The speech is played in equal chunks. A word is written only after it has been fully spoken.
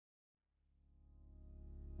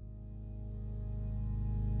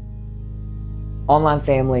Online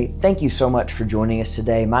family, thank you so much for joining us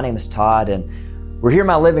today. My name is Todd, and we're here in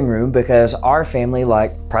my living room because our family,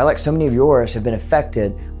 probably like so many of yours, have been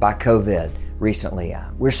affected by COVID recently.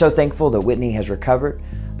 We're so thankful that Whitney has recovered,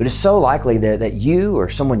 but it's so likely that you or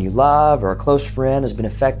someone you love or a close friend has been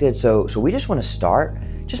affected. So we just want to start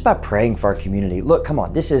just by praying for our community. Look, come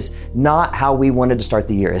on, this is not how we wanted to start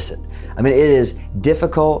the year, is it? I mean, it is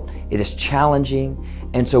difficult, it is challenging,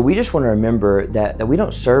 and so we just want to remember that we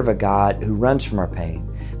don't serve a God who runs from our pain,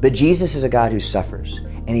 but Jesus is a God who suffers,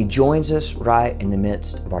 and He joins us right in the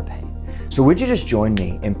midst of our pain. So would you just join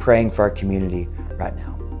me in praying for our community right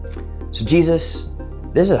now? So Jesus,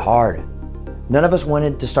 this is hard. None of us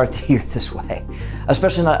wanted to start the year this way,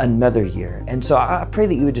 especially not another year. And so I pray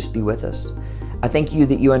that you would just be with us. I thank you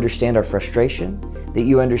that you understand our frustration, that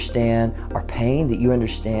you understand our pain, that you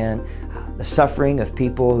understand the suffering of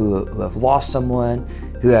people who have lost someone,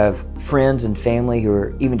 who have friends and family who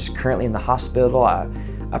are even just currently in the hospital.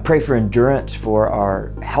 I pray for endurance for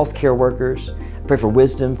our healthcare workers. I pray for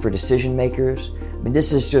wisdom for decision makers. I mean,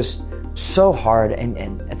 this is just so hard,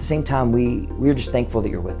 and at the same time, we're just thankful that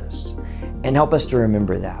you're with us. And help us to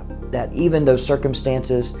remember that even though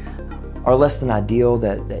circumstances are less than ideal,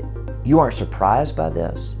 that you aren't surprised by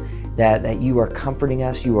this, that you are comforting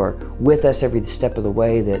us, you are with us every step of the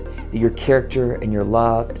way, that your character and your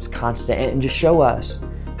love is constant, and just show us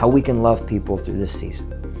how we can love people through this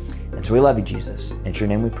season. And so we love you, Jesus. In your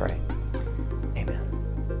name we pray. Amen.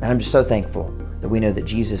 And I'm just so thankful that we know that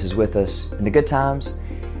Jesus is with us in the good times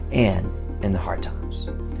and in the hard times.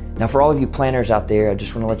 Now, for all of you planners out there, I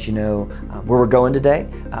just want to let you know where we're going today.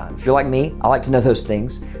 If you're like me, I like to know those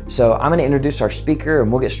things. So I'm going to introduce our speaker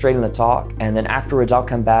and we'll get straight in the talk. And then afterwards, I'll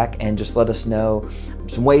come back and just let us know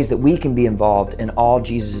some ways that we can be involved in all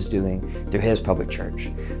Jesus is doing through His public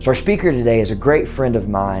church. So our speaker today is a great friend of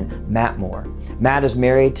mine, Matt Moore. Matt is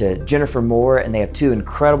married to Jennifer Moore, and they have two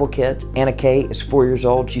incredible kids. Anna Kate is 4 years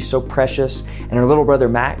old. She's so precious. And her little brother,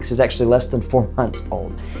 Max, is actually less than 4 months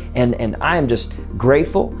old. And I am just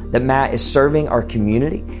grateful that Matt is serving our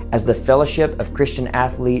community as the Fellowship of Christian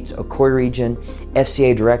Athletes Ocoee Region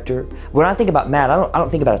FCA Director. When I think about Matt, I don't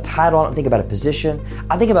think about a title, I don't think about a position.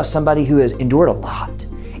 I think about somebody who has endured a lot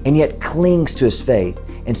and yet clings to his faith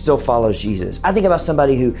and still follows Jesus. I think about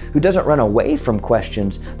somebody who doesn't run away from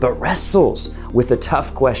questions, but wrestles with the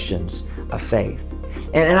tough questions of faith.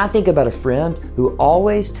 And I think about a friend who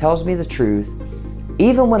always tells me the truth,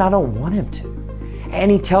 even when I don't want him to. And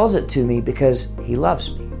he tells it to me because he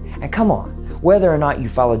loves me. And come on, whether or not you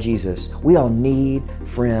follow Jesus, we all need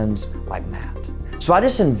friends like Matt. So I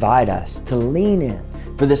just invite us to lean in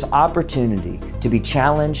for this opportunity to be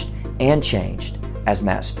challenged and changed as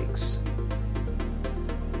Matt speaks.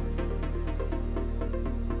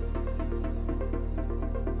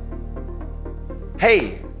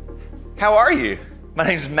 Hey, how are you? My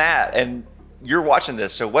name's Matt, and you're watching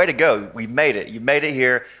this, so way to go. We made it. You made it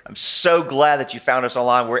here. I'm so glad that you found us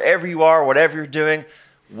online. Wherever you are, whatever you're doing,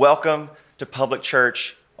 welcome to Public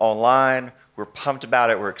Church Online. We're pumped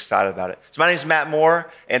about it. We're excited about it. So my name's Matt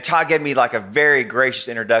Moore, and Todd gave me like a very gracious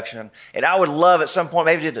introduction, and I would love at some point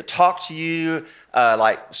maybe to talk to you,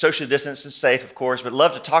 like social distance and safe, of course, but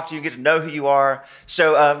love to talk to you, get to know who you are.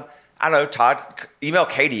 So I don't know, Todd, email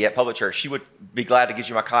Katie at Public Church. She would be glad to get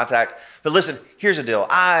you my contact. But listen, here's the deal.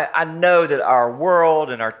 I know that our world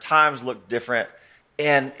and our times look different.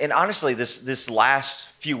 And honestly, this last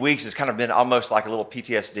few weeks has kind of been almost like a little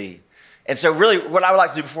PTSD. And so really what I would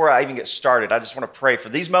like to do before I even get started, I just want to pray for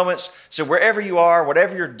these moments. So wherever you are,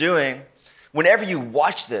 whatever you're doing, whenever you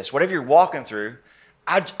watch this, whatever you're walking through,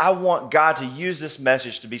 I want God to use this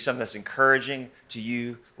message to be something that's encouraging to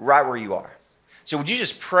you right where you are. So would you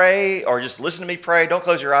just pray or just listen to me pray? Don't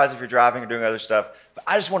close your eyes if you're driving or doing other stuff. But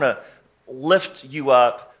I just want to lift you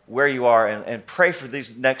up where you are and pray for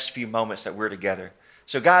these next few moments that we're together.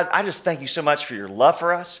 So God, I just thank you so much for your love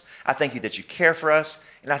for us. I thank you that you care for us.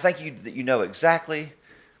 And I thank you that you know exactly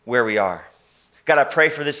where we are. God, I pray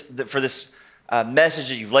for this message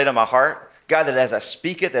that you've laid on my heart. God, that as I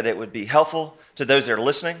speak it, that it would be helpful to those that are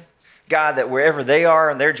listening. God, that wherever they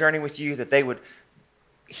are in their journey with you, that they would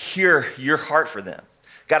hear your heart for them.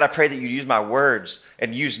 God, I pray that you use my words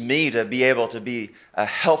and use me to be able to be a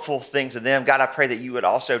helpful thing to them. God, I pray that you would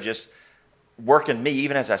also just work in me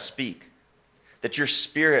even as I speak. That your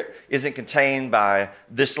spirit isn't contained by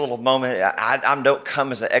this little moment. I don't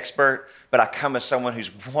come as an expert, but I come as someone who's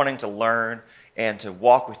wanting to learn and to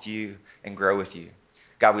walk with you and grow with you.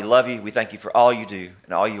 God, we love you. We thank you for all you do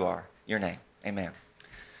and all you are. In your name, amen.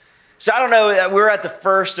 So I don't know, we're at the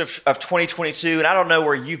first of 2022, and I don't know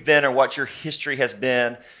where you've been or what your history has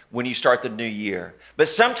been when you start the new year. But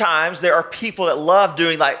sometimes there are people that love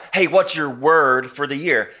doing like, hey, what's your word for the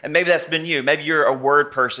year? And maybe that's been you. Maybe you're a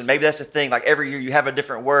word person. Maybe that's the thing. Like every year you have a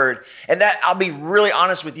different word. And that, I'll be really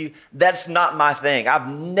honest with you, that's not my thing. I've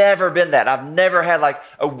never been that. I've never had like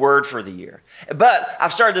a word for the year. But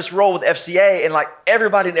I've started this role with FCA, and like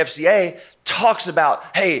everybody in FCA talks about,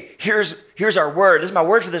 hey, here's our word. This is my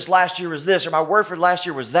word for this last year was this, or my word for last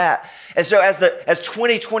year was that. And so as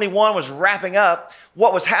 2021 was wrapping up,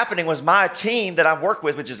 what was happening was my team that I work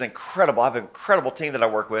with, which is incredible. I have an incredible team that I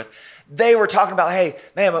work with. They were talking about, hey,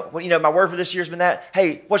 man, my word for this year has been that.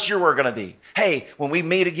 Hey, what's your word going to be? Hey, when we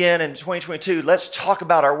meet again in 2022, let's talk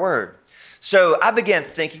about our word. So I began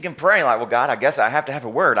thinking and praying like, well, God, I guess I have to have a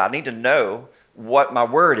word. I need to know what my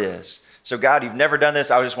word is. So God, you've never done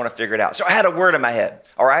this. I just want to figure it out. So I had a word in my head,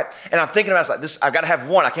 all right? And I'm thinking about this. I've got to have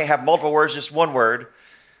one. I can't have multiple words, just one word.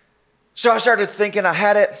 So I started thinking, I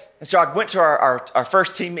had it. And so I went to our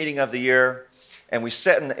first team meeting of the year, and we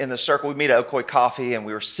sat in the circle. We meet at Ocoee Coffee, and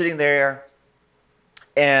we were sitting there.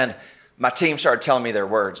 And my team started telling me their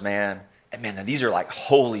words, man. And man, these are like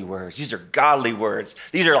holy words. These are godly words.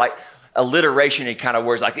 These are like alliteration-y kind of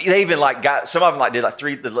words. Like they even like got, some of them like did like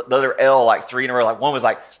the letter L like 3 in a row. Like one was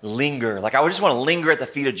like linger. Like I just want to linger at the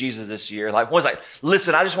feet of Jesus this year. Like one was like,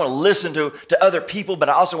 listen, I just want to listen to other people, but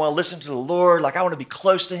I also want to listen to the Lord. Like I want to be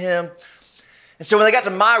close to him. And so when they got to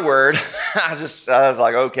my word, I was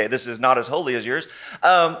like, okay, this is not as holy as yours.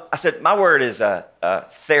 I said, my word is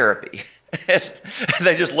therapy. And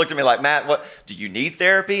they just looked at me like, Matt, what, do you need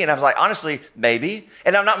therapy? And I was like, honestly, maybe.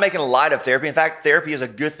 And I'm not making light of therapy. In fact, therapy is a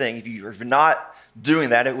good thing. If you're not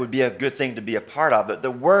doing that, it would be a good thing to be a part of. But the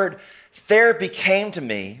word therapy came to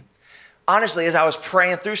me, honestly, as I was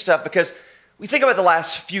praying through stuff, because we think about the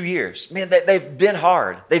last few years. Man, they've been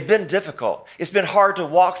hard. They've been difficult. It's been hard to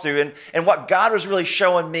walk through. And what God was really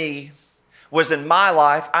showing me was in my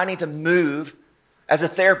life, I need to move as a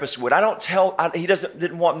therapist would. He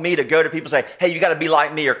didn't want me to go to people and say, hey, you got to be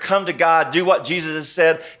like me, or come to God, do what Jesus has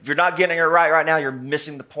said. If you're not getting it right now, you're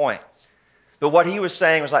missing the point. But what he was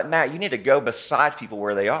saying was like, Matt, you need to go beside people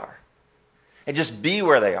where they are and just be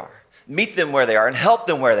where they are. Meet them where they are and help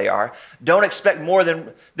them where they are. Don't expect more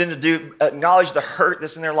than to do. Acknowledge the hurt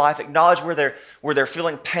that's in their life. Acknowledge where they're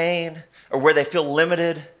feeling pain or where they feel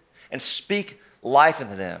limited, and speak life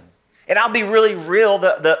into them. And I'll be really real.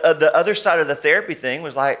 The other side of the therapy thing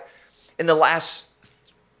was like, in the last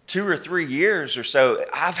 2 or 3 years or so,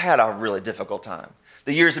 I've had a really difficult time.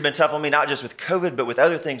 The years have been tough on me, not just with COVID, but with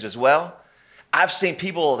other things as well. I've seen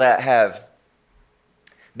people that have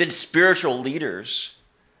been spiritual leaders,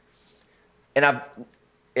 and I've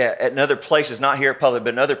at other places, not here at Public,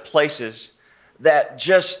 but in other places, that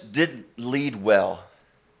just didn't lead well,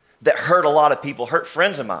 that hurt a lot of people, hurt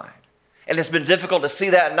friends of mine. And it's been difficult to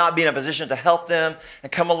see that and not be in a position to help them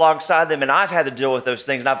and come alongside them. And I've had to deal with those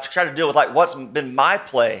things. And I've tried to deal with like what's been my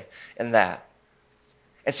play in that.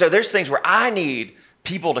 And so there's things where I need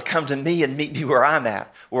people to come to me and meet me where I'm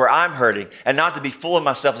at, where I'm hurting, and not to be full of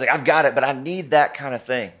myself. It's like, I've got it, but I need that kind of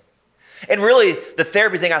thing. And really, the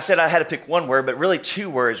therapy thing, I said I had to pick one word, but really 2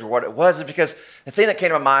 words were what it was, is because the thing that came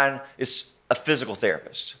to my mind is a physical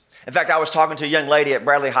therapist. In fact, I was talking to a young lady at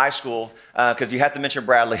Bradley High School, because you have to mention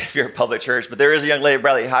Bradley if you're at Public Church, but there is a young lady at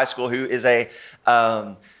Bradley High School who is a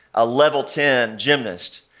level 10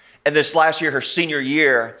 gymnast. And this last year, her senior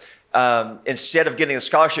year, instead of getting the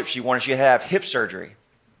scholarship she wanted, she had to have hip surgery.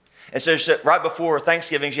 And so right before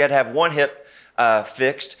Thanksgiving, she had to have one hip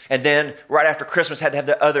fixed, and then right after Christmas had to have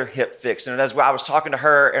the other hip fixed. And as I was talking to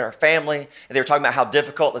her and her family, and they were talking about how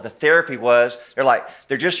difficult that the therapy was,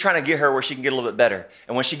 they're just trying to get her where she can get a little bit better.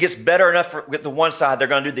 And when she gets better enough with the one side, they're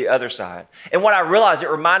going to do the other side. And what I realized, it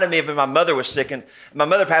reminded me of when my mother was sick, and my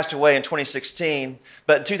mother passed away in 2016,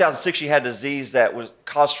 but in 2006 she had a disease that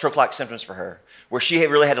caused stroke-like symptoms for her, where she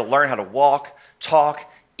really had to learn how to walk,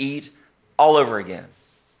 talk, eat all over again.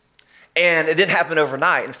 And it didn't happen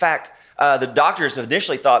overnight. In fact, the doctors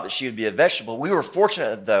initially thought that she would be a vegetable. We were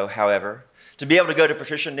fortunate, though, however, to be able to go to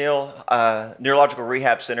Patricia Neal Neurological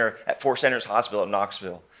Rehab Center at Fort Sanders Hospital in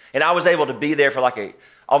Knoxville. And I was able to be there for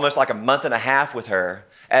almost like a month and a half with her,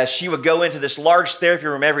 as she would go into this large therapy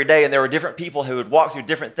room every day, and there were different people who would walk through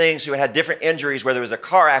different things, who had different injuries, whether it was a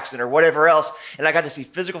car accident or whatever else. And I got to see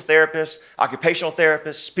physical therapists, occupational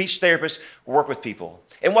therapists, speech therapists work with people.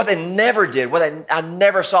 And what they never did, I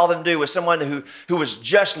never saw them do, was someone who was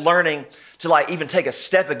just learning to even take a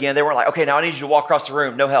step again. They weren't like, okay, now I need you to walk across the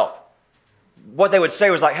room, no help. What they would say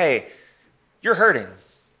was like, hey, you're hurting,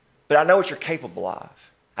 but I know what you're capable of.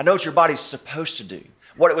 I know what your body's supposed to do,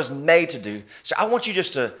 what it was made to do. So I want you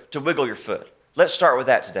just to wiggle your foot. Let's start with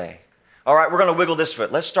that today. All right, we're going to wiggle this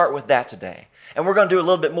foot. Let's start with that today. And we're going to do a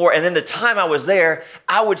little bit more. And then the time I was there,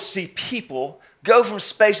 I would see people go from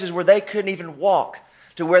spaces where they couldn't even walk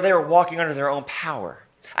to where they were walking under their own power.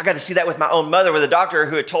 I got to see that with my own mother, with a doctor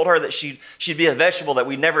who had told her that she'd be a vegetable, that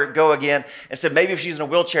we'd never go again, and said maybe if she's in a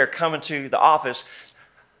wheelchair coming to the office.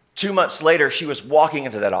 2 months later, she was walking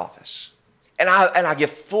into that office. And I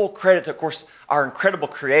give full credit to, of course, our incredible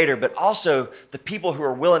creator, but also the people who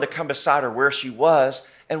are willing to come beside her where she was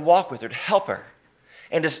and walk with her to help her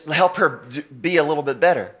and to help her be a little bit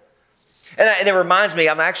better. And it reminds me,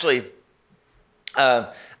 I'm actually,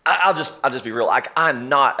 I'll just be real. Like, I'm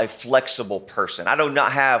not a flexible person. I do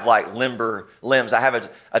not have like limber limbs. I have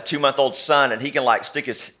a 2-month-old son, and he can like stick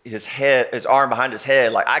his arm behind his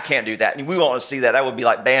head. Like, I can't do that. And we won't see that. That would be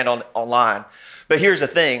like banned online. But here's the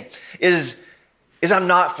thing: is I'm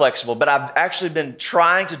not flexible, but I've actually been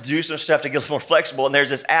trying to do some stuff to get a little more flexible. And there's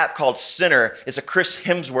this app called Center. It's a Chris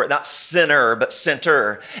Hemsworth, not Center, but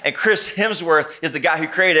Center. And Chris Hemsworth is the guy who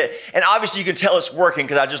created it. And obviously you can tell it's working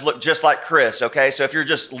because I just look just like Chris, okay? So if you're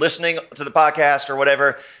just listening to the podcast or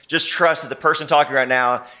whatever, just trust that the person talking right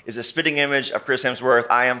now is a spitting image of Chris Hemsworth.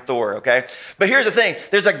 I am Thor, okay? But here's the thing.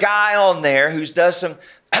 There's a guy on there who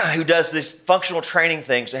does these functional training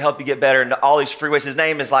things to help you get better into all these free ways. His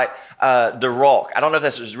name is like The Rock. I don't know if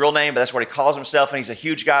that's his real name, but that's what he calls himself. And he's a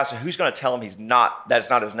huge guy, so who's going to tell him that's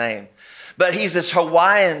not his name? But he's this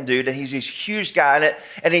Hawaiian dude, and he's this huge guy.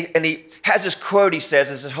 And he has this quote he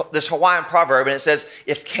says, this Hawaiian proverb, and it says,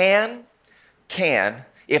 if can, can.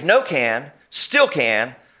 If no can, still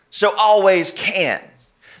can. So always can.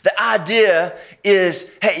 The idea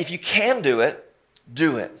is, hey, if you can do it,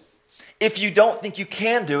 do it. If you don't think you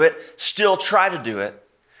can do it, still try to do it.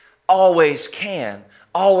 Always can.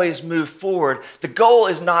 Always move forward. The goal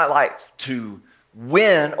is not like to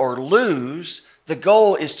win or lose. The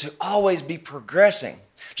goal is to always be progressing.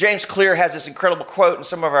 James Clear has this incredible quote, and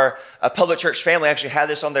some of our public church family actually had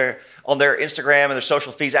this on their Instagram and their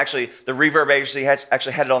social feeds. Actually, the Reverb Agency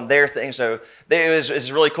actually had it on their thing, so it's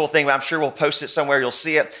a really cool thing. I'm sure we'll post it somewhere. You'll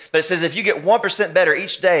see it. But it says, if you get 1% better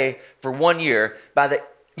each day for 1 year, by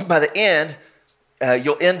the end,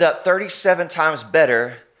 you'll end up 37 times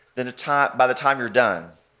better by the time you're done.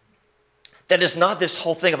 That is not this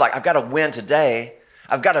whole thing of like, I've got to win today.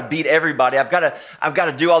 I've got to beat everybody. I've got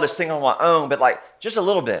to do all this thing on my own, but like just a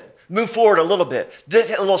little bit. Move forward a little bit. Do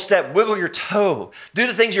a little step. Wiggle your toe. Do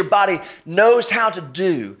the things your body knows how to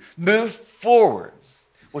do. Move forward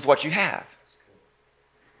with what you have.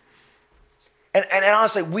 And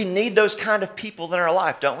honestly, we need those kind of people in our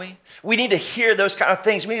life, don't we? We need to hear those kind of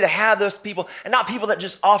things. We need to have those people, and not people that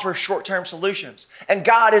just offer short-term solutions. And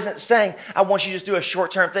God isn't saying, I want you to just do a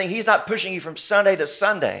short-term thing. He's not pushing you from Sunday to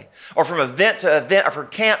Sunday, or from event to event, or from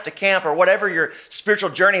camp to camp, or whatever your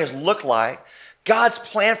spiritual journey has looked like. God's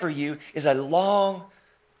plan for you is a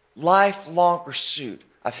lifelong pursuit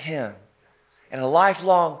of Him and a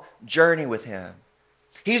lifelong journey with Him.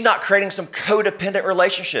 He's not creating some codependent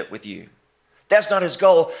relationship with you. That's not His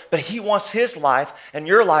goal, but He wants His life and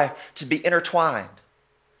your life to be intertwined.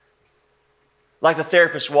 Like the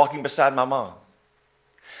therapist walking beside my mom.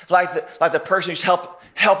 Like the person who's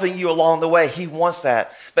helping you along the way. He wants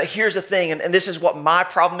that. But here's the thing, and this is what my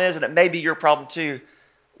problem is, and it may be your problem too.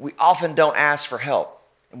 We often don't ask for help.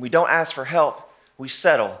 And we don't ask for help, we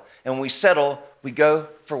settle. And when we settle, we go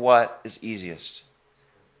for what is easiest.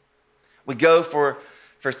 We go for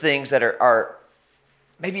things that are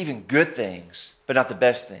maybe even good things, but not the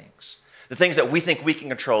best things. The things that we think we can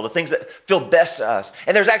control, the things that feel best to us.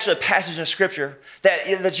 And there's actually a passage in Scripture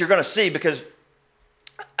that you're going to see, because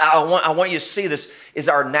I want you to see this is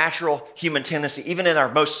our natural human tendency. Even in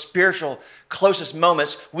our most spiritual, closest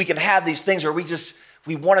moments, we can have these things where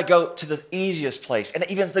we want to go to the easiest place, and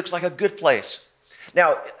it even looks like a good place.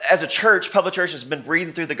 Now, as a church, Public Church has been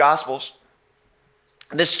reading through the Gospels.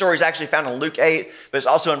 And this story is actually found in Luke 8, but it's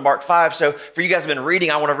also in Mark 5. So for you guys who have been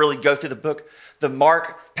reading, I want to really go through the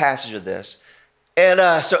Mark passage of this.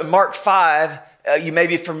 And so in Mark 5, you may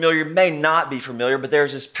be familiar, may not be familiar, but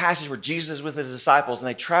there's this passage where Jesus is with his disciples, and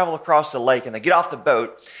they travel across the lake, and they get off the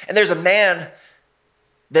boat. And there's a man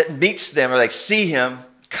that meets them, or they see him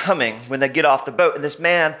coming when they get off the boat. And this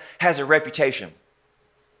man has a reputation.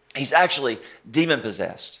 He's actually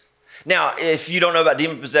demon-possessed. Now, if you don't know about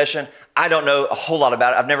demon possession, I don't know a whole lot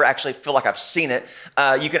about it. I've never actually feel like I've seen it.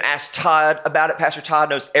 You can ask Todd about it. Pastor Todd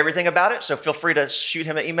knows everything about it, so feel free to shoot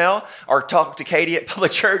him an email or talk to Katie at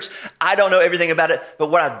Public Church. I don't know everything about it, but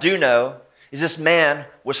what I do know is this man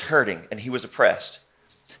was hurting and he was oppressed.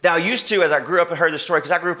 Now, I used to, as I grew up and heard this story, because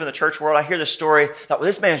I grew up in the church world, I hear this story, thought, well,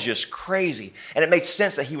 this man's just crazy. And it made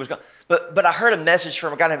sense that he was gone. But I heard a message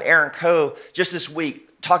from a guy named Aaron Coe just this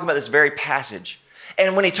week talking about this very passage.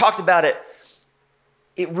 And when he talked about it,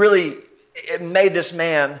 it made this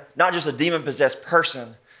man not just a demon-possessed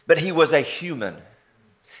person, but he was a human.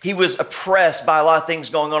 He was oppressed by a lot of things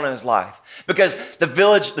going on in his life because the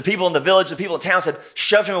people in the village, the people in town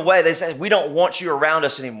shoved him away. They said, we don't want you around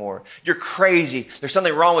us anymore. You're crazy. There's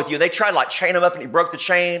something wrong with you. And they tried to like chain him up and he broke the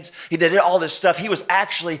chains. He did all this stuff. He was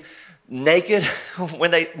actually naked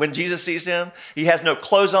when Jesus sees him. He has no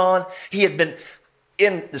clothes on. He had been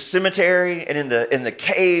in the cemetery and in the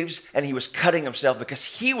caves, and he was cutting himself because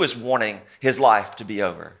he was wanting his life to be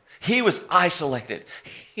over. He was isolated.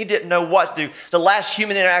 He didn't know what to do. The last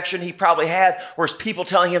human interaction he probably had was people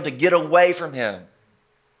telling him to get away from him.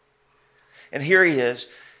 And here he is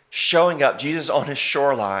showing up, Jesus on his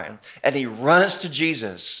shoreline, and he runs to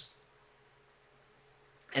Jesus.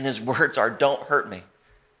 And his words are, don't hurt me.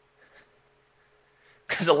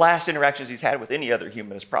 Because the last interactions he's had with any other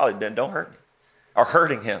human has probably been, don't hurt me, or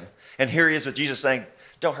hurting him. And here he is with Jesus saying,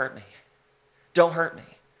 don't hurt me. Don't hurt me.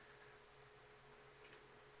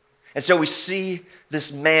 And so we see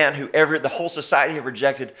this man who the whole society had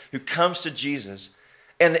rejected, who comes to Jesus,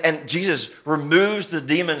 and Jesus removes the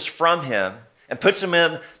demons from him and puts him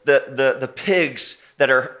in the pigs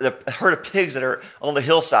the herd of pigs that are on the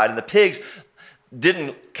hillside. And the pigs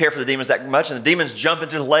didn't care for the demons that much, and the demons jump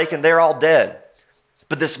into the lake and they're all dead.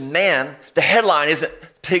 But this man, the headline isn't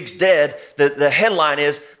pigs dead, the headline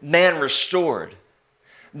is man restored.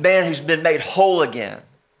 Man who's been made whole again.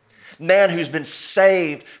 Man who's been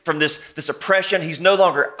saved from this oppression. He's no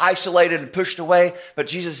longer isolated and pushed away. But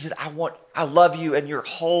Jesus said, I love you and you're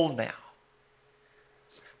whole now.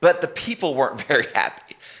 But the people weren't very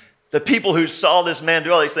happy. The people who saw this man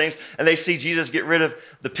do all these things and they see Jesus get rid of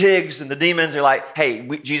the pigs and the demons, they're like, hey,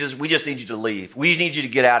 Jesus, we just need you to leave. We need you to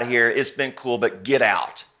get out of here. It's been cool, but get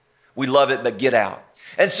out. We love it, but get out.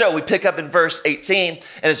 And so we pick up in verse 18,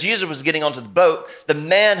 and as Jesus was getting onto the boat, the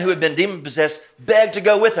man who had been demon-possessed begged to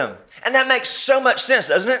go with him. And that makes so much sense,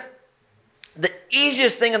 doesn't it? The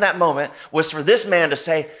easiest thing in that moment was for this man to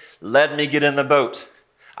say, let me get in the boat.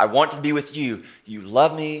 I want to be with you. You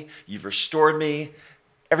love me. You've restored me.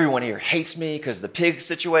 Everyone here hates me because of the pig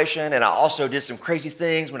situation, and I also did some crazy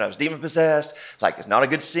things when I was demon-possessed. It's like, it's not a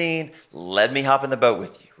good scene. Let me hop in the boat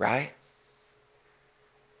with you, right?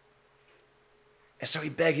 And so he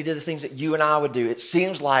begged, he did the things that you and I would do. It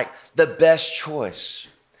seems like the best choice.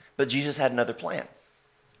 But Jesus had another plan.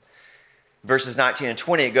 Verses 19 and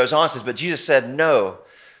 20, it goes on, it says, but Jesus said, no,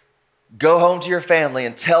 go home to your family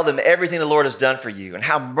and tell them everything the Lord has done for you and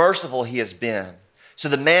how merciful he has been. So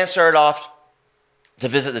the man started off to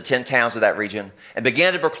visit the 10 towns of that region and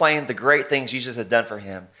began to proclaim the great things Jesus had done for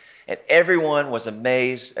him. And everyone was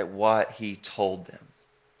amazed at what he told them.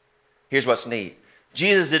 Here's what's neat.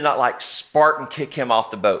 Jesus did not like Spartan kick him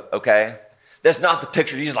off the boat, okay? That's not the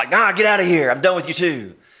picture. Jesus is like, nah, get out of here. I'm done with you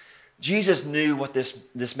too. Jesus knew what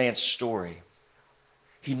this man's story.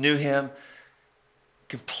 He knew him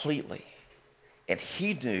completely. And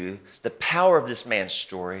he knew the power of this man's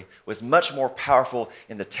story was much more powerful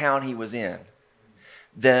in the town he was in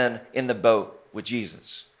than in the boat with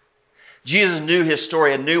Jesus. Jesus knew his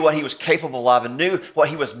story and knew what he was capable of and knew what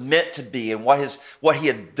he was meant to be and what he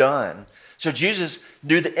had done. So Jesus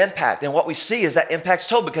knew the impact. And what we see is that impact's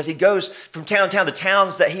told because he goes from town to town, the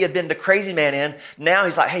towns that he had been the crazy man in. Now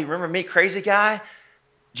he's like, hey, remember me, crazy guy?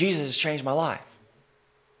 Jesus has changed my life.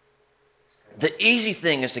 The easy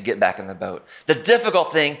thing is to get back in the boat. The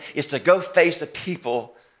difficult thing is to go face the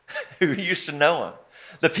people who used to know him,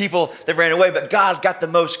 the people that ran away. But God got the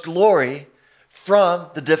most glory from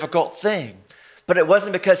the difficult thing. But it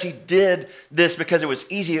wasn't because he did this because it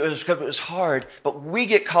was easy. It was because it was hard. But we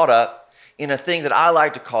get caught up in a thing that I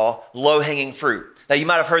like to call low-hanging fruit. Now, you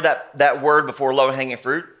might have heard that word before, low-hanging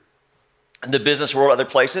fruit, in the business world, other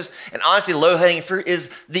places. And honestly, low-hanging fruit is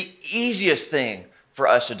the easiest thing for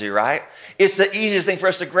us to do, right? It's the easiest thing for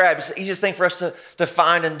us to grab. It's the easiest thing for us to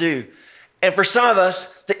find and do. And for some of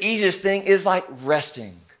us, the easiest thing is like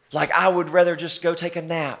resting. Like I would rather just go take a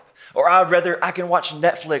nap. Or I can watch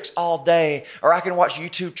Netflix all day. Or I can watch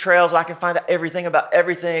YouTube trails and I can find out everything about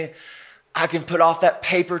everything. I can put off that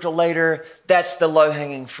paper till later. That's the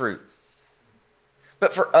low-hanging fruit.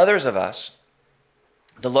 But for others of us,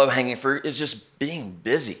 the low-hanging fruit is just being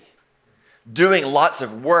busy, doing lots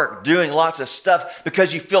of work, doing lots of stuff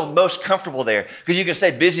because you feel most comfortable there. Because you can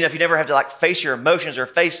stay busy enough, you never have to like face your emotions or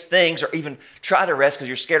face things or even try to rest because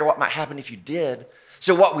you're scared of what might happen if you did.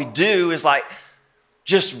 So what we do is like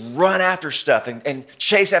just run after stuff and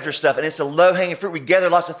chase after stuff. And it's a low-hanging fruit. We gather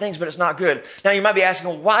lots of things, but it's not good. Now, you might be asking,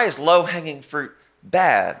 well, why is low-hanging fruit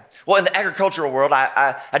bad? Well, in the agricultural world,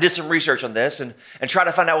 I did some research on this and tried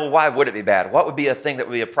to find out, well, why would it be bad? What would be a thing that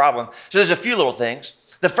would be a problem? So there's a few little things.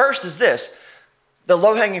 The first is this: the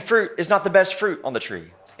low-hanging fruit is not the best fruit on the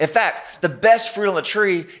tree. In fact, the best fruit on the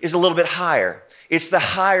tree is a little bit higher. It's the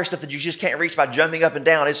higher stuff that you just can't reach by jumping up and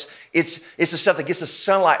down. It's the stuff that gets the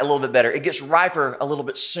sunlight a little bit better. It gets riper a little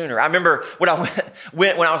bit sooner. I remember when I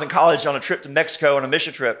went when I was in college on a trip to Mexico on a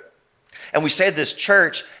mission trip, and we stayed at this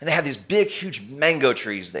church, and they had these big, huge mango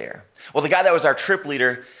trees there. Well, the guy that was our trip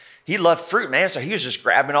leader, he loved fruit, man, so he was just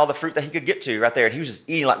grabbing all the fruit that he could get to right there, and he was just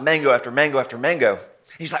eating like mango after mango after mango.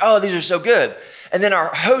 He's like, oh, these are so good. And then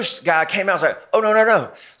our host guy came out and was like, oh,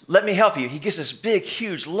 no. Let me help you. He gets this big,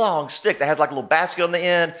 huge, long stick that has like a little basket on the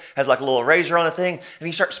end, has like a little razor on the thing, and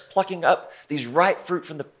he starts plucking up these ripe fruit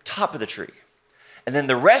from the top of the tree. And then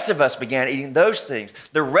the rest of us began eating those things.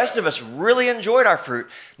 The rest of us really enjoyed our fruit,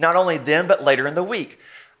 not only then, but later in the week.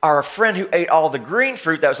 Our friend who ate all the green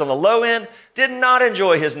fruit that was on the low end did not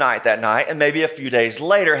enjoy his night that night, and maybe a few days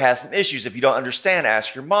later has some issues. If you don't understand,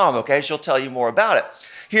 ask your mom, okay? She'll tell you more about it.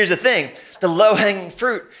 Here's the thing. The low-hanging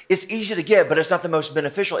fruit is easy to get, but it's not the most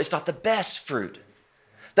beneficial. It's not the best fruit.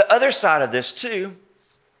 The other side of this, too,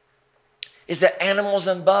 is that animals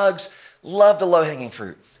and bugs love the low-hanging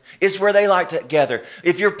fruit. It's where they like to gather.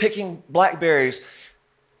 If you're picking blackberries,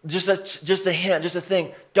 just a hint, just a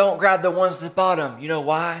thing, don't grab the ones at the bottom. You know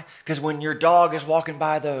why? Because when your dog is walking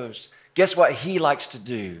by those, guess what he likes to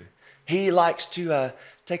do? He likes to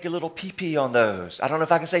take a little pee-pee on those. I don't know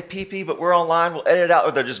if I can say pee-pee, but we're online. We'll edit it out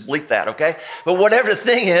or they'll just bleep that, okay? But whatever the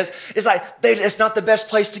thing is, it's like it's not the best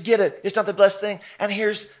place to get it. It's not the best thing. And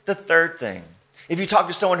here's the third thing. If you talk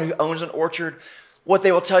to someone who owns an orchard, what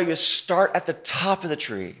they will tell you is start at the top of the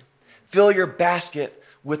tree. Fill your basket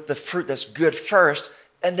with the fruit that's good first,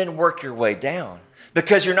 and then work your way down.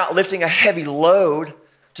 Because you're not lifting a heavy load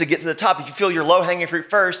to get to the top. If you fill your low-hanging fruit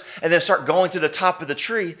first and then start going to the top of the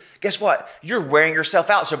tree, guess what? You're wearing yourself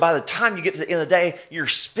out. So by the time you get to the end of the day, you're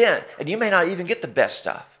spent, and you may not even get the best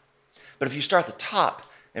stuff. But if you start at the top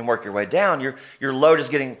and work your way down, your load is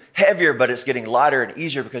getting heavier, but it's getting lighter and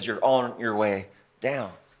easier because you're on your way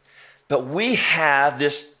down. But we have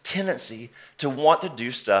this tendency to want to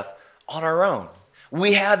do stuff on our own.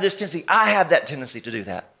 We have this tendency. I have that tendency to do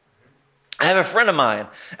that. I have a friend of mine,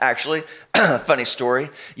 actually, funny story.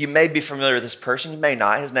 You may be familiar with this person. You may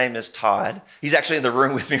not. His name is Todd. He's actually in the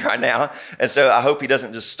room with me right now. And so I hope he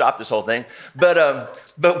doesn't just stop this whole thing.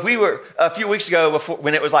 But we were, a few weeks ago,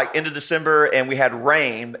 when it was like end of December and we had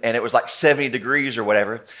rain and it was like 70 degrees or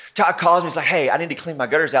whatever, Todd calls me. He's like, hey, I need to clean my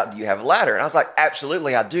gutters out. Do you have a ladder? And I was like,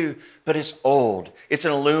 absolutely, I do. But it's old. It's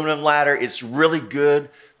an aluminum ladder. It's really good,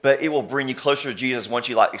 but it will bring you closer to Jesus once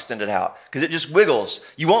you like extend it out because it just wiggles.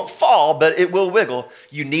 You won't fall, but it will wiggle.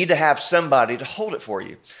 You need to have somebody to hold it for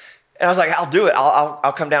you. And I was like, I'll do it.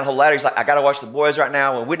 I'll come down and hold the ladder. He's like, I got to watch the boys right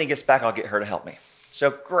now. When Whitney gets back, I'll get her to help me. So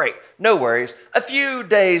great. No worries. A few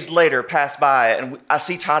days later pass by and I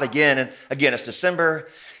see Todd again. And again, it's December.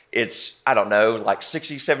 It's, I don't know, like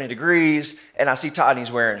 60, 70 degrees. And I see Todd and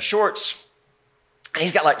he's wearing shorts. And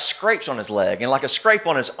he's got like scrapes on his leg and like a scrape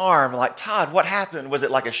on his arm. I'm like, Todd, what happened? Was it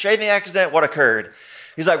like a shaving accident? What occurred?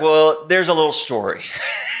 He's like, well, there's a little story.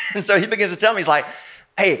 And so he begins to tell me, he's like,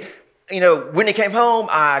 hey, when he came home,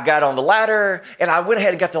 I got on the ladder and I went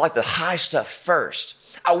ahead and got the high stuff first.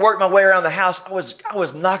 I worked my way around the house. I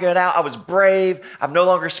was knocking it out. I was brave. I'm no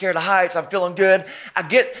longer scared of heights. I'm feeling good. I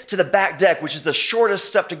get to the back deck, which is the shortest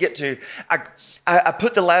stuff to get to. I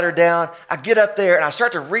put the ladder down. I get up there and I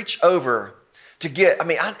start to reach over to get,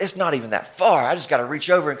 it's not even that far. I just got to reach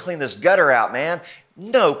over and clean this gutter out, man.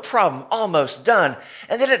 No problem, almost done.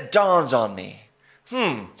 And then it dawns on me,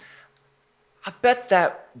 I bet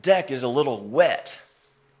that deck is a little wet.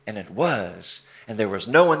 And it was. And there was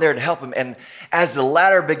no one there to help him. And as the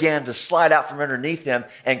ladder began to slide out from underneath him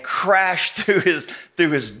and crash through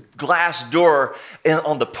his glass door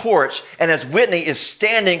on the porch, and as Whitney is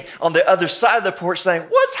standing on the other side of the porch saying,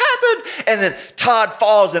 what's happened? And then Todd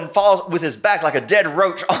falls with his back like a dead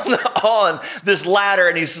roach on this ladder,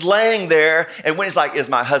 and he's laying there. And Whitney's like, is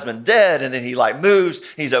my husband dead? And then he moves, and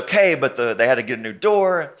he's okay, but they had to get a new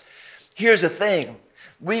door. Here's the thing.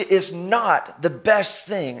 It's not the best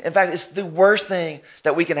thing. In fact, it's the worst thing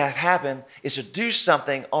that we can have happen is to do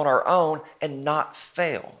something on our own and not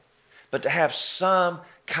fail, but to have some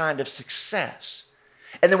kind of success.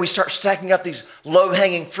 And then we start stacking up these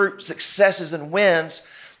low-hanging fruit successes and wins,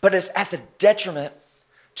 but it's at the detriment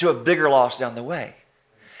to a bigger loss down the way.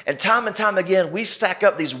 And time again, we stack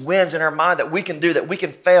up these wins in our mind that we can do, that we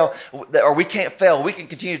can fail, or we can't fail. We can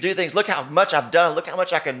continue to do things. Look how much I've done. Look how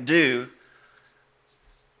much I can do.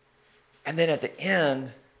 And then at the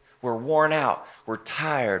end, We're worn out. We're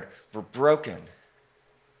tired. We're broken.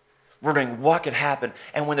 We're wondering what could happen.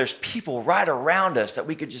 And when there's people right around us that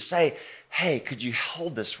we could just say, hey, could you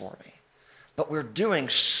hold this for me? But we're doing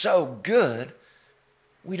so good,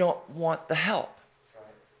 we don't want the help.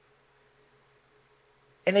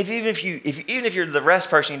 And even if you're the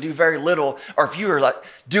rest person, you do very little, or if you are like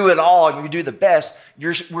do it all and you do the best,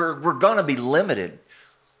 we're going to be limited.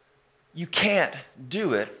 You can't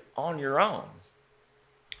do it on your own.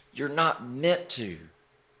 You're not meant to.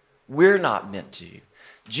 We're not meant to.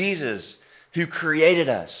 Jesus, who created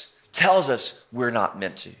us, tells us we're not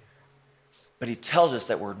meant to. But he tells us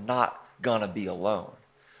that we're not going to be alone.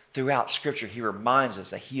 Throughout Scripture, he reminds us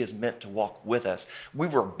that he is meant to walk with us. We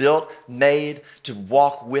were built, made to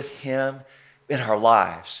walk with him in our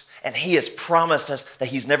lives. And he has promised us that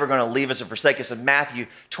he's never going to leave us and forsake us. In Matthew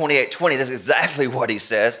 28:20, that's exactly what he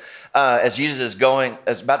says as Jesus is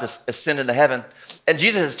about to ascend into heaven. And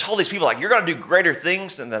Jesus has told these people, like, you're going to do greater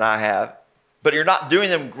things than I have, but you're not doing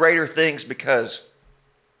them greater things because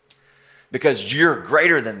you're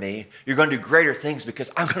greater than me. You're going to do greater things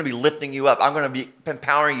because I'm going to be lifting you up. I'm going to be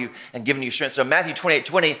empowering you and giving you strength. So Matthew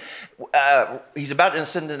 28:20, he's about to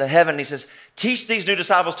ascend into heaven. And he says, teach these new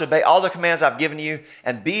disciples to obey all the commands I've given you,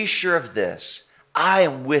 and be sure of this, I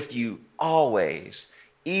am with you always,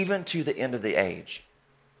 even to the end of the age.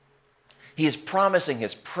 He is promising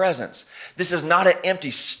his presence. This is not an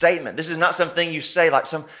empty statement. This is not something you say, like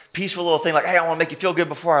some peaceful little thing like, hey, I want to make you feel good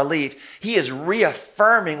before I leave. He is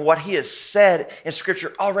reaffirming what he has said in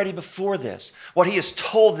Scripture already before this, what he has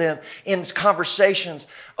told them in conversations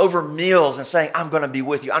over meals and saying, I'm going to be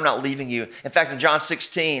with you. I'm not leaving you. In fact, in John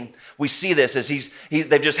 16, we see this as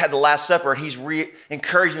they've just had the Last Supper, and he's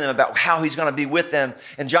encouraging them about how he's going to be with them.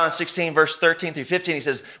 In John 16, verse 13 through 15, he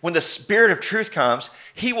says, when the Spirit of truth comes,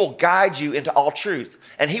 he will guide you into all truth.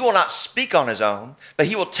 And he will not speak on his own, but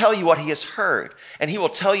he will tell you what he has heard. And he will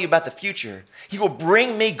tell you about the future. He will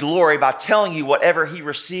bring me glory by telling you whatever he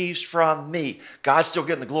receives from me. God's still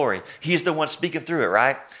getting the glory. He's the one speaking through it,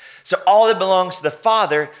 right? So all that belongs to the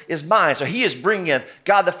Father is mine. So he is bringing in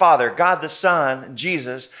God the Father, God the Son,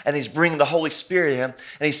 Jesus, and he's bringing the Holy Spirit in. And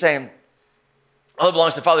he's saying, all that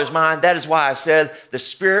belongs to the Father is mine. That is why I said the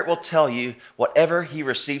Spirit will tell you whatever he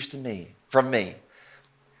receives from me.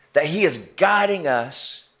 That he is guiding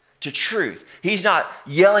us to truth. He's not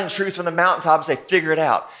yelling truth from the mountaintop and say, figure it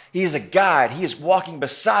out. He is a guide. He is walking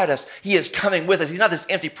beside us. He is coming with us. He's not this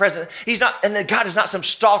empty presence. And then God is not some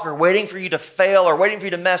stalker waiting for you to fail or waiting for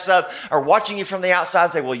you to mess up or watching you from the outside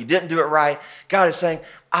and say, well, you didn't do it right. God is saying,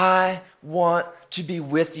 I want to be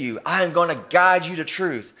with you. I am going to guide you to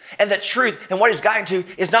truth. And that truth and what he's guiding to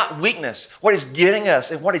is not weakness. What he's getting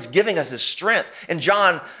us and what he's giving us is strength. In 1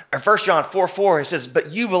 John 4:4, it says,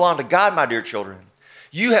 but you belong to God, my dear children.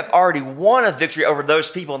 You have already won a victory over those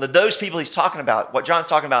people. And those people he's talking about, what John's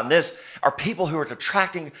talking about in this, are people who are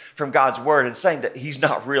detracting from God's word and saying that he's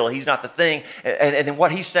not real, he's not the thing. And then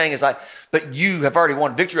what he's saying is like, but you have already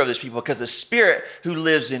won victory over those people because the Spirit who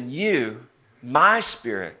lives in you, my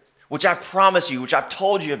Spirit, which I promise you, which I've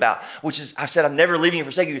told you about, which is, I said, I'm never leaving you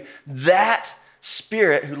and forsaking you. That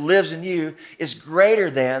Spirit who lives in you is greater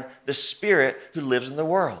than the spirit who lives in the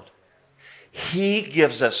world. He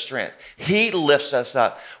gives us strength. He lifts us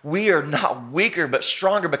up. We are not weaker, but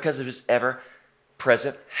stronger because of his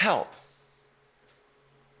ever-present help.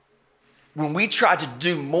 When we try to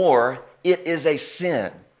do more, it is a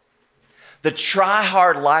sin. The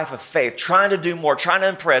try-hard life of faith, trying to do more, trying to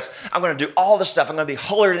impress, I'm going to do all the stuff, I'm going to be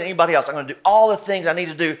holier than anybody else, I'm going to do all the things I need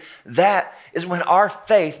to do, that is when our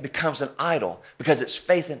faith becomes an idol because it's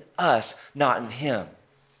faith in us, not in him.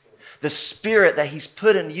 The Spirit that he's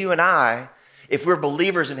put in you and I, if we're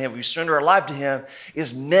believers in him, we surrender our life to him,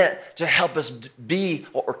 is meant to help us be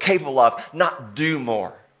what we're capable of, not do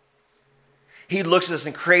more. He looks at us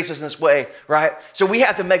and creates us in this way, right? So we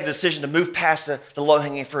have to make a decision to move past the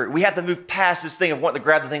low-hanging fruit. We have to move past this thing of wanting to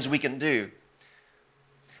grab the things we can do.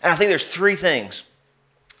 And I think there's three things.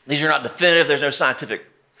 These are not definitive. There's no scientific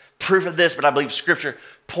proof of this, but I believe Scripture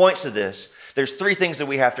points to this. There's three things that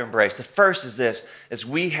we have to embrace. The first is this, is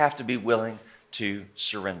we have to be willing to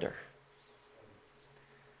surrender.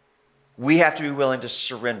 We have to be willing to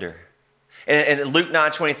surrender. And in Luke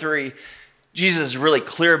 9:23, Jesus is really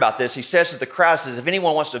clear about this. He says to the crowd, says, if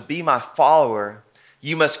anyone wants to be my follower,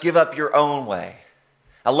 you must give up your own way.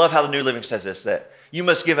 I love how the New Living says this, that you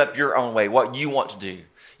must give up your own way, what you want to do.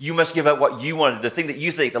 You must give up what you want to do, the thing that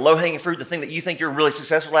you think, the low-hanging fruit, the thing that you think you're really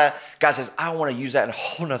successful at. God says, I want to use that in a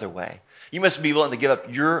whole nother way. You must be willing to give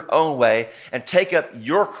up your own way and take up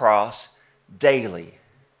your cross daily.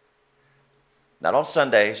 Not on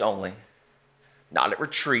Sundays only, not at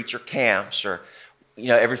retreats or camps or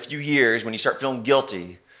every few years when you start feeling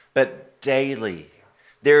guilty, but daily.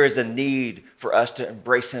 There is a need for us to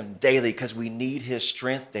embrace him daily because we need his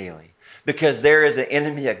strength daily. Because there is an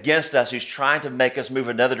enemy against us who's trying to make us move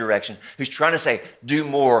another direction, who's trying to say, do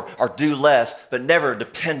more or do less, but never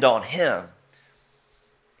depend on him.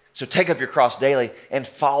 So take up your cross daily and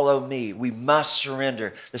follow me. We must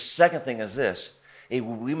surrender. The second thing is this: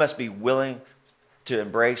 we must be willing to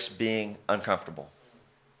embrace being uncomfortable.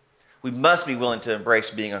 We must be willing to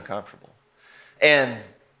embrace being uncomfortable. And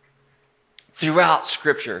throughout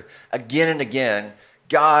Scripture, again and again,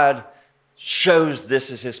 God shows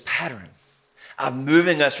this as his pattern of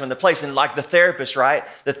moving us from the place. And like the therapist, right?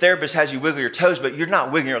 The therapist has you wiggle your toes, but you're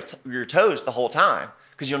not wiggling your toes the whole time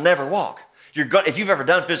because you'll never walk. If you've ever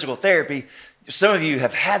done physical therapy, some of you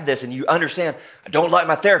have had this and you understand, I don't like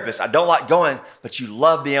my therapist, I don't like going, but you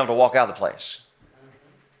love being able to walk out of the place.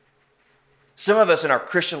 Some of us in our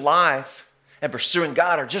Christian life and pursuing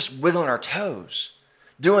God are just wiggling our toes,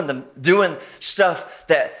 doing stuff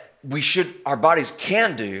that our bodies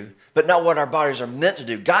can do, but not what our bodies are meant to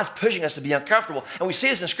do. God's pushing us to be uncomfortable. And we see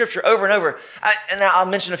this in Scripture over and over. And I'll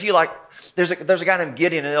mention a few, like there's a guy named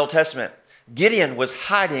Gideon in the Old Testament. Gideon was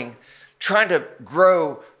hiding, trying to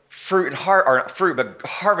grow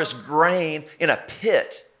harvest grain in a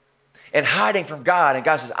pit and hiding from God. And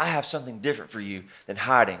God says, I have something different for you than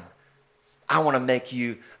hiding. I want to make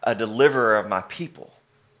you a deliverer of my people.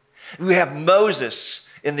 We have Moses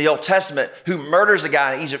in the Old Testament who murders a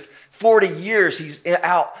guy in Egypt. 40 years he's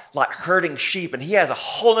out like herding sheep, and he has a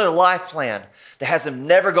whole other life plan that has him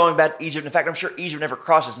never going back to Egypt. In fact, I'm sure Egypt never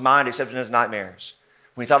crossed his mind except in his nightmares,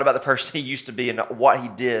 when he thought about the person he used to be and what he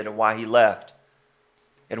did and why he left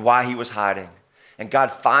and why he was hiding. And God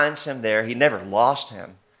finds him there. He never lost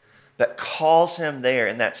him, but calls him there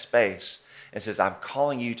in that space and says, I'm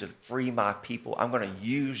calling you to free my people. I'm going to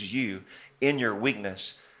use you in your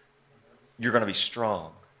weakness. You're going to be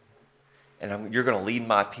strong. And you're going to lead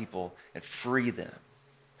my people and free them.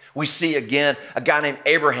 We see again a guy named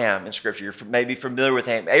Abraham in Scripture. You're maybe familiar with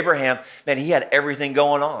him. Abraham, man, he had everything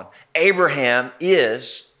going on. Abraham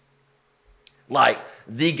is like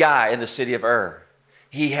the guy in the city of Ur.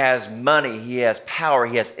 He has money, he has power,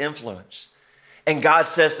 he has influence. And God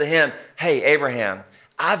says to him, hey, Abraham,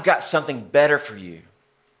 I've got something better for you.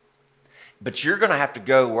 But you're going to have to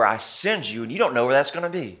go where I send you, and you don't know where that's going to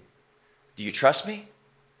be. Do you trust me?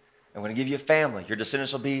 I'm going to give you a family. Your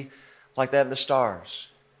descendants will be like that in the stars.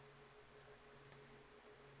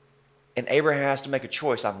 And Abraham has to make a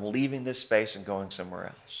choice. I'm leaving this space and going somewhere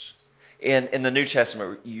else. In the New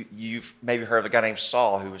Testament, you've maybe heard of a guy named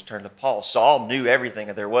Saul who was turned to Paul. Saul knew everything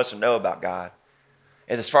that there was to know about God.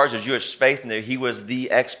 And as far as the Jewish faith knew, he was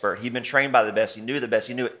the expert. He'd been trained by the best. He knew the best.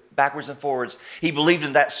 He knew it backwards and forwards. He believed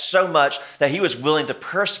in that so much that he was willing to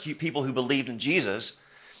persecute people who believed in Jesus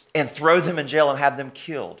and throw them in jail and have them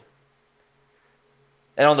killed.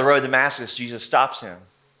 And on the road to Damascus, Jesus stops him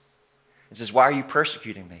and says, why are you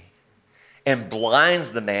persecuting me? And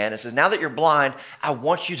blinds the man and says, now that you're blind, I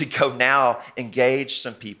want you to go now engage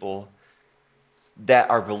some people that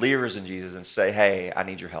are believers in Jesus and say, hey, I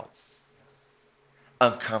need your help.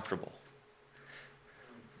 Uncomfortable.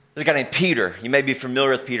 There's a guy named Peter. You may be familiar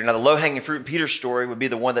with Peter. Now, the low-hanging fruit in Peter's story would be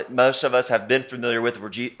the one that most of us have been familiar with, where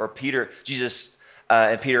Jesus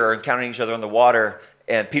and Peter are encountering each other on the water,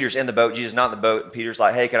 and Peter's in the boat, Jesus is not in the boat, and Peter's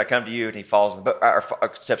like, hey, can I come to you? And he falls in the boat,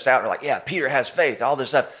 or steps out, and we're like, yeah, Peter has faith, all this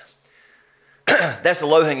stuff. That's the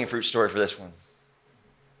low-hanging fruit story for this one.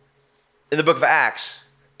 In the book of Acts,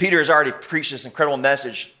 Peter has already preached this incredible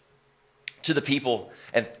message to the people,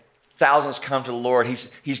 and thousands come to the Lord.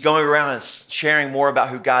 He's going around and sharing more about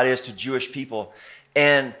who God is to Jewish people.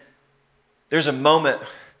 And there's a moment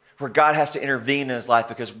where God has to intervene in his life,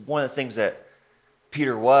 because one of the things that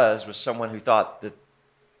Peter was someone who thought that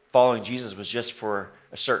following Jesus was just for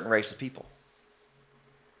a certain race of people.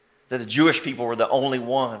 That the Jewish people were the only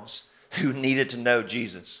ones who needed to know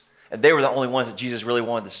Jesus. And they were the only ones that Jesus really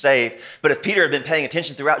wanted to save. But if Peter had been paying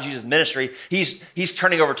attention throughout Jesus' ministry, he's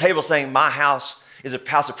turning over tables saying, my house is a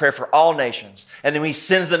house of prayer for all nations. And then when he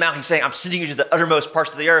sends them out, he's saying, I'm sending you to the uttermost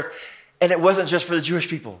parts of the earth. And it wasn't just for the Jewish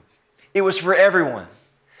people. It was for everyone.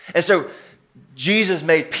 And so Jesus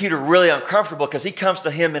made Peter really uncomfortable, because he comes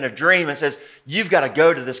to him in a dream and says, you've got to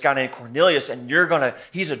go to this guy named Cornelius, and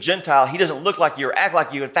he's a Gentile. He doesn't look like you or act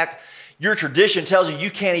like you. In fact, your tradition tells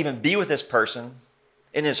you can't even be with this person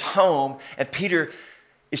in his home. And Peter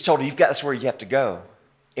is told, that's where you have to go.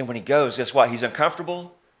 And when he goes, guess what? He's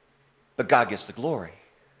uncomfortable, but God gets the glory.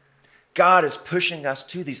 God is pushing us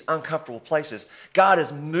to these uncomfortable places. God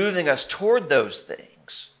is moving us toward those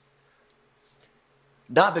things.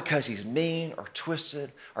 Not because he's mean or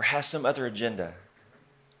twisted or has some other agenda,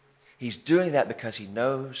 He's doing that because he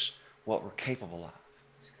knows what we're capable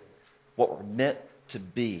of, what we're meant to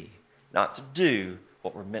be, not to do,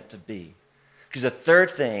 what we're meant to be. Because the third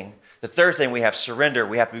thing we have surrender.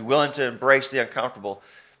 We have to be willing to embrace the uncomfortable.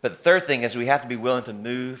 But the third thing is we have to be willing to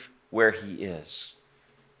move where he is.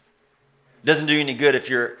 It doesn't do you any good if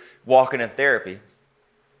you're walking in therapy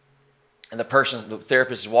and the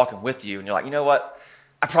therapist is walking with you and you're like, you know what?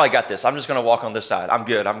 I probably got this. I'm just going to walk on this side. I'm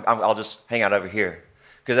good. I'll just hang out over here,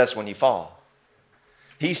 because that's when you fall.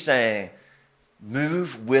 He's saying,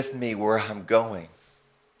 move with me where I'm going.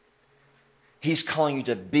 He's calling you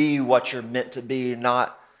to be what you're meant to be,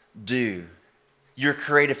 not do. You're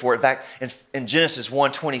created for it. In fact, in Genesis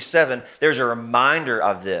 1:27, there's a reminder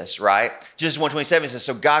of this, right? Genesis 1:27 says,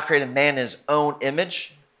 so God created man in his own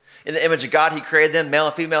image. In the image of God, he created them, male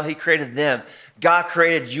and female, he created them. God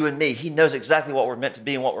created you and me. He knows exactly what we're meant to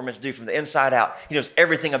be and what we're meant to do from the inside out. He knows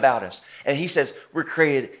everything about us. And he says we're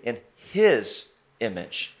created in his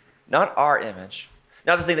image, not our image.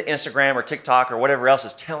 Not the thing that Instagram or TikTok or whatever else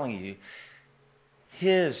is telling you.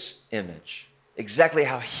 His image, exactly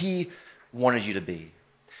how he wanted you to be.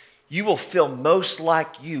 You will feel most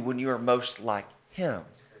like you when you are most like him.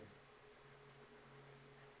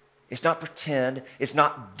 It's not pretend, it's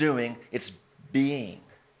not doing, it's being.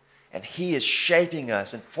 And he is shaping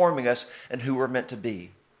us and forming us and who we're meant to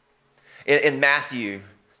be. In Matthew,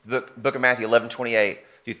 the book of Matthew 11:28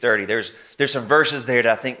 through 30, there's some verses there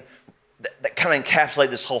that I think that kind of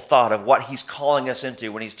encapsulate this whole thought of what he's calling us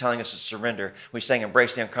into when he's telling us to surrender, when he's saying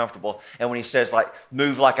embrace the uncomfortable, and when he says like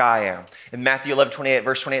move like I am. In Matthew 11:28,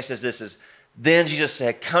 verse 28 says this, then Jesus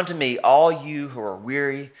said, come to me, all you who are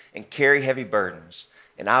weary and carry heavy burdens,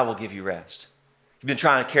 and I will give you rest. You've been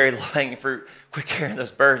trying to carry low-hanging fruit, quit carrying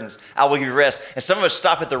those burdens. I will give you rest. And some of us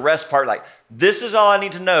stop at the rest part like, this is all I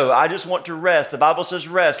need to know. I just want to rest. The Bible says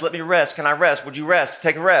rest. Let me rest. Can I rest? Would you rest?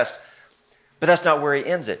 Take a rest. But that's not where he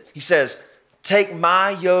ends it. He says, take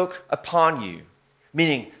my yoke upon you,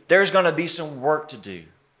 meaning there's going to be some work to do.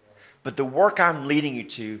 But the work I'm leading you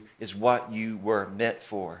to is what you were meant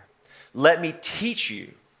for. Let me teach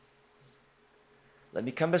you. Let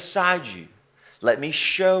me come beside you. Let me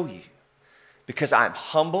show you. Because I'm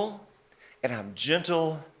humble and I'm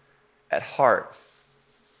gentle at heart.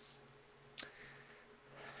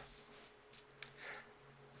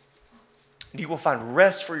 And you will find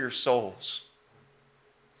rest for your souls.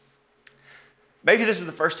 Maybe this is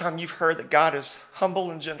the first time you've heard that God is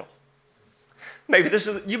humble and gentle. Maybe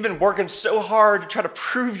you've been working so hard to try to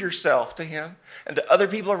prove yourself to him and to other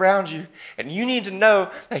people around you. And you need to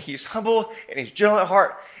know that he's humble and he's gentle at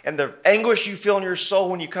heart. And the anguish you feel in your soul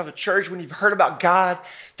when you come to church, when you've heard about God,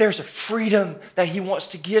 there's a freedom that he wants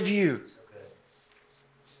to give you.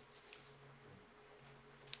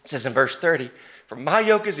 It says in verse 30, for my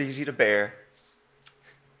yoke is easy to bear,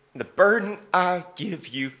 and the burden I give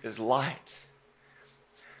you is light.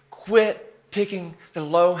 Quit picking the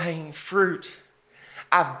low-hanging fruit.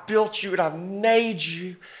 I've built you and I've made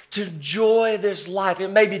you to enjoy this life. It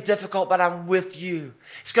may be difficult, but I'm with you.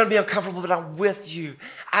 It's going to be uncomfortable, but I'm with you.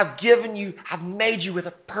 I've made you with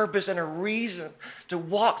a purpose and a reason to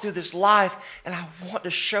walk through this life, and I want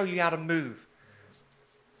to show you how to move.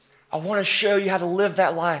 I want to show you how to live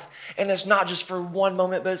that life. And it's not just for one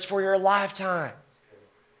moment, but it's for your lifetime.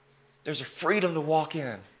 There's a freedom to walk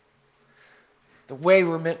in the way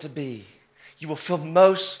we're meant to be. You will feel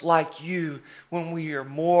most like you when we are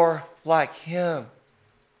more like him.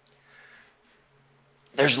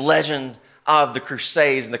 There's legend of the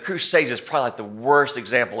Crusades, and the Crusades is probably like the worst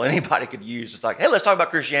example anybody could use. It's like, hey, let's talk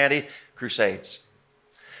about Christianity, Crusades.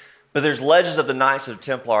 But there's legends of the Knights of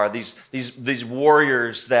Templar, these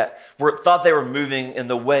warriors that thought they were moving in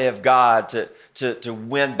the way of God to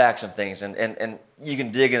win back some things, and you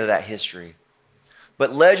can dig into that history.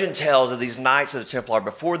 But legend tells of these Knights of the Templar,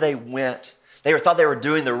 before they went, they thought they were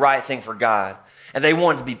doing the right thing for God. And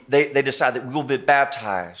they decided that we'll be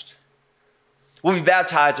baptized. We'll be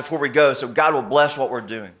baptized before we go, so God will bless what we're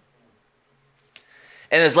doing.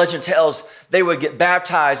 And as legend tells, they would get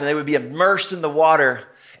baptized and they would be immersed in the water,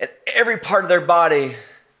 and every part of their body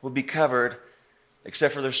would be covered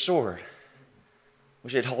except for their sword,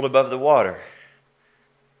 which they'd hold above the water.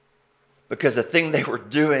 Because the thing they were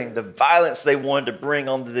doing, the violence they wanted to bring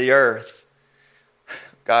onto the earth,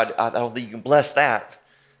 God, I don't think you can bless that.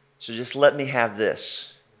 So just let me have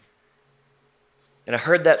this. And I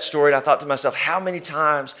heard that story and I thought to myself, how many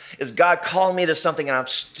times is God calling me to something and I'm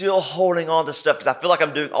still holding on to stuff because I feel like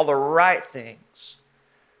I'm doing all the right things,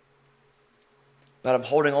 but I'm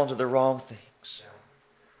holding on to the wrong things.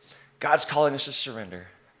 God's calling us to surrender,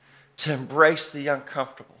 to embrace the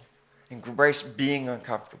uncomfortable, embrace being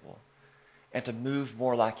uncomfortable, and to move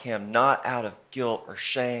more like him, not out of guilt or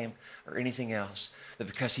shame or anything else, but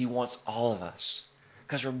because he wants all of us.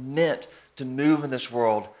 Because we're meant to move in this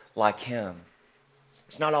world like him.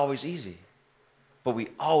 It's not always easy, but we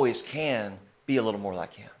always can be a little more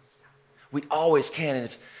like him. We always can,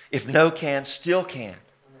 and if no can, still can.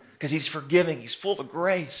 Because he's forgiving, he's full of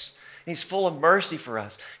grace, and he's full of mercy for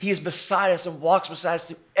us. He is beside us and walks beside us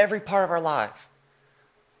through every part of our life.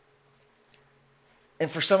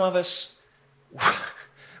 And for some of us,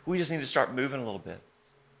 we just need to start moving a little bit.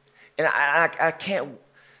 And I can't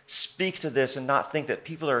speak to this and not think that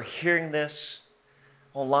people are hearing this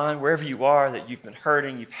online, wherever you are, that you've been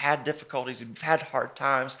hurting, you've had difficulties, you've had hard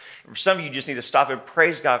times. And for some of you, just need to stop and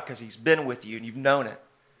praise God because he's been with you and you've known it.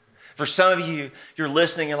 For some of you, you're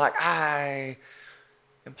listening, you're like, I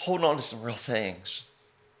am holding on to some real things.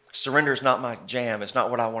 Surrender is not my jam. It's not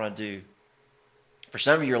what I want to do. For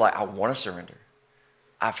some of you, you're like, I want to surrender.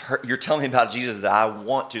 I've heard you're telling me about Jesus that I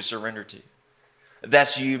want to surrender to. If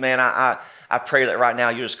that's you, man, I pray that right now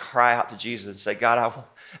you just cry out to Jesus and say, God,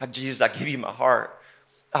 Jesus, I give you my heart.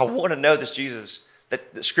 I want to know this Jesus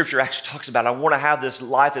that the Scripture actually talks about. I want to have this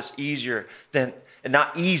life that's easier and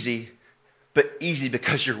not easy, but easy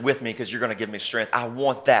because you're with me, because you're going to give me strength. I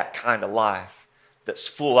want that kind of life that's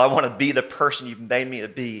full. I want to be the person you've made me to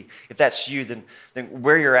be. If that's you, then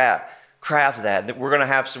where you're at, cry out to that. And we're going to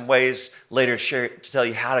have some ways later to tell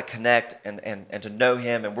you how to connect and to know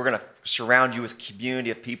him. And we're going to surround you with a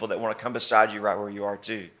community of people that want to come beside you right where you are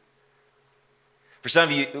too. For some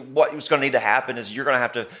of you, what's going to need to happen is you're going to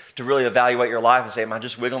have to really evaluate your life and say, am I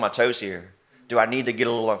just wiggling my toes here? Do I need to get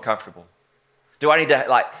a little uncomfortable? Do I need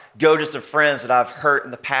to go to some friends that I've hurt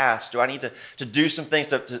in the past? Do I need to do some things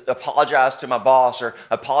to apologize to my boss or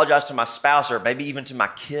apologize to my spouse or maybe even to my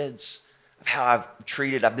kids of how I've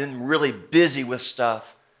treated? I've been really busy with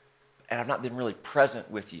stuff and I've not been really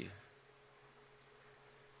present with you.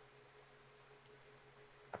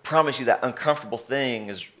 I promise you that uncomfortable thing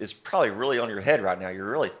is probably really on your head right now. You're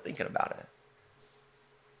really thinking about it.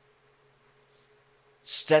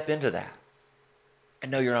 Step into that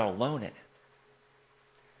and know you're not alone in it.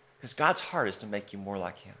 Because God's heart is to make you more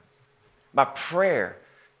like him. My prayer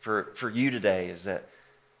for you today is that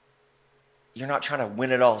you're not trying to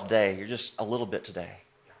win it all today. You're just a little bit today.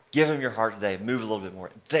 Give him your heart today. Move a little bit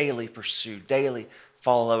more. Daily pursue. Daily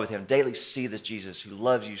fall in love with him. Daily see this Jesus who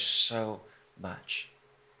loves you so much.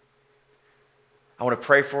 I want to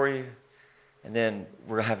pray for you. And then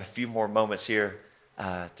we're going to have a few more moments here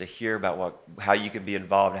to hear about how you can be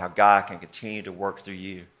involved and how God can continue to work through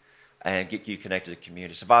you and get you connected to the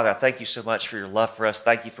community. So, Father, I thank you so much for your love for us.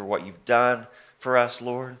 Thank you for what you've done for us,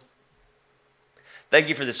 Lord. Thank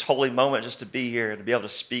you for this holy moment just to be here and to be able to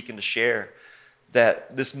speak and to share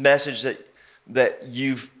that this message that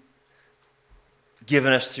you've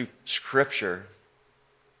given us through Scripture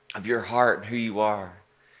of your heart and who you are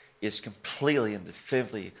is completely and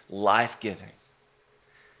definitively life-giving.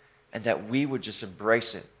 And that we would just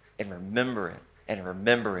embrace it and remember it and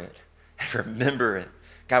remember it and remember it.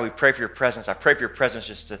 God, we pray for your presence. I pray for your presence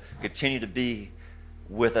just to continue to be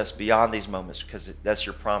with us beyond these moments because that's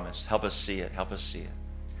your promise. Help us see it. Help us see it.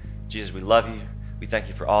 Jesus, we love you. We thank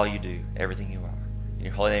you for all you do, everything you are. In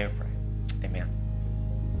your holy name we pray. Amen.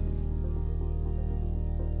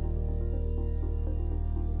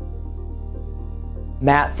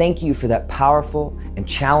 Matt, thank you for that powerful and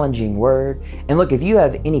challenging word. And look, if you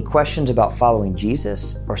have any questions about following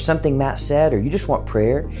Jesus or something Matt said, or you just want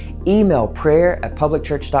prayer, email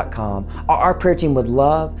prayer@publicchurch.com. Our prayer team would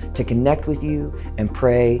love to connect with you and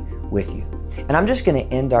pray with you. And I'm just going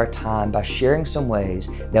to end our time by sharing some ways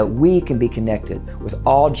that we can be connected with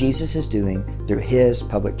all Jesus is doing through his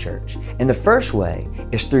public church. And the first way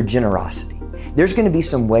is through generosity. There's going to be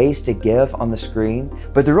some ways to give on the screen,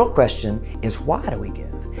 but the real question is, why do we give?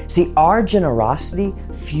 See, our generosity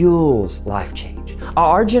fuels life change.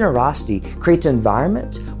 Our generosity creates an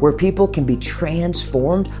environment where people can be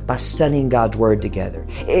transformed by studying God's Word together.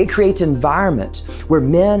 It creates an environment where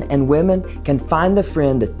men and women can find the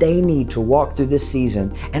friend that they need to walk through this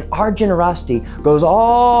season. And our generosity goes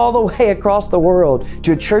all the way across the world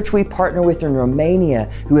to a church we partner with in Romania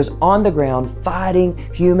who is on the ground fighting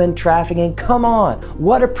human trafficking. Come on,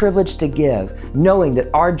 what a privilege to give, knowing that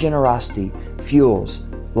our generosity fuels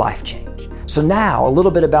life change. So now, a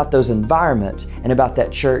little bit about those environments and about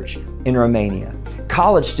that church in Romania.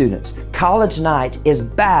 College students, College Night is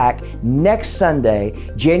back next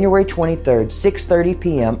Sunday, January 23rd, 6:30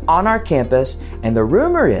 p.m. on our campus. And the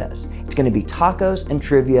rumor is it's going to be tacos and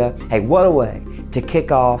trivia. Hey, what a way to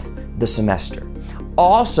kick off the semester.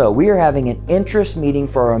 Also, we are having an interest meeting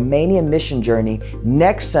for our Romanian mission journey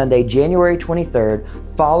next Sunday, January 23rd,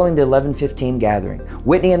 following the 11:15 gathering.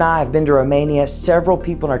 Whitney and I have been to Romania. Several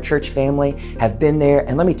people in our church family have been there.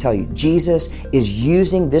 And let me tell you, Jesus is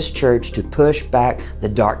using this church to push back the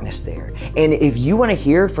darkness there. And if you want to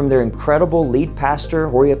hear from their incredible lead pastor,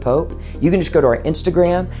 Horia Pope, you can just go to our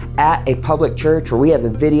Instagram at A Public Church, where we have a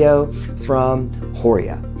video from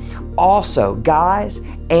Horia. Also, guys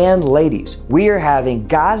and ladies, we are having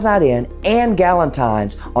Guys Night In and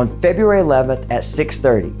Galentine's on February 11th at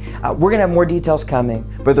 6:30. We're going to have more details coming,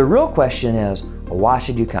 but the real question is, why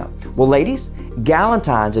should you come? Well, ladies,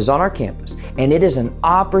 Galentine's is on our campus, and it is an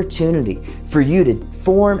opportunity for you to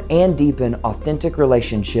form and deepen authentic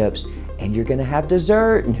relationships. And you're going to have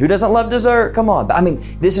dessert. And who doesn't love dessert? Come on. I mean,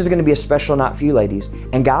 this is going to be a special night for you ladies.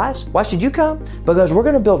 And guys, why should you come? Because we're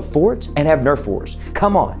going to build forts and have Nerf wars.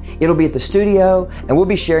 Come on. It'll be at the studio, and we'll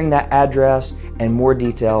be sharing that address and more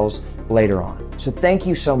details later on. So thank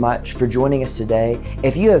you so much for joining us today.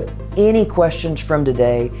 If you have any questions from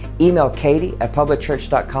today, email Katie at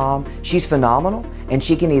publicchurch.com. She's phenomenal, and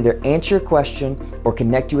she can either answer your question or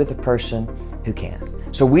connect you with a person who can.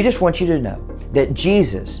 So we just want you to know that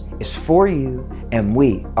Jesus is for you and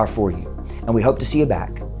we are for you. And we hope to see you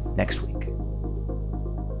back next week.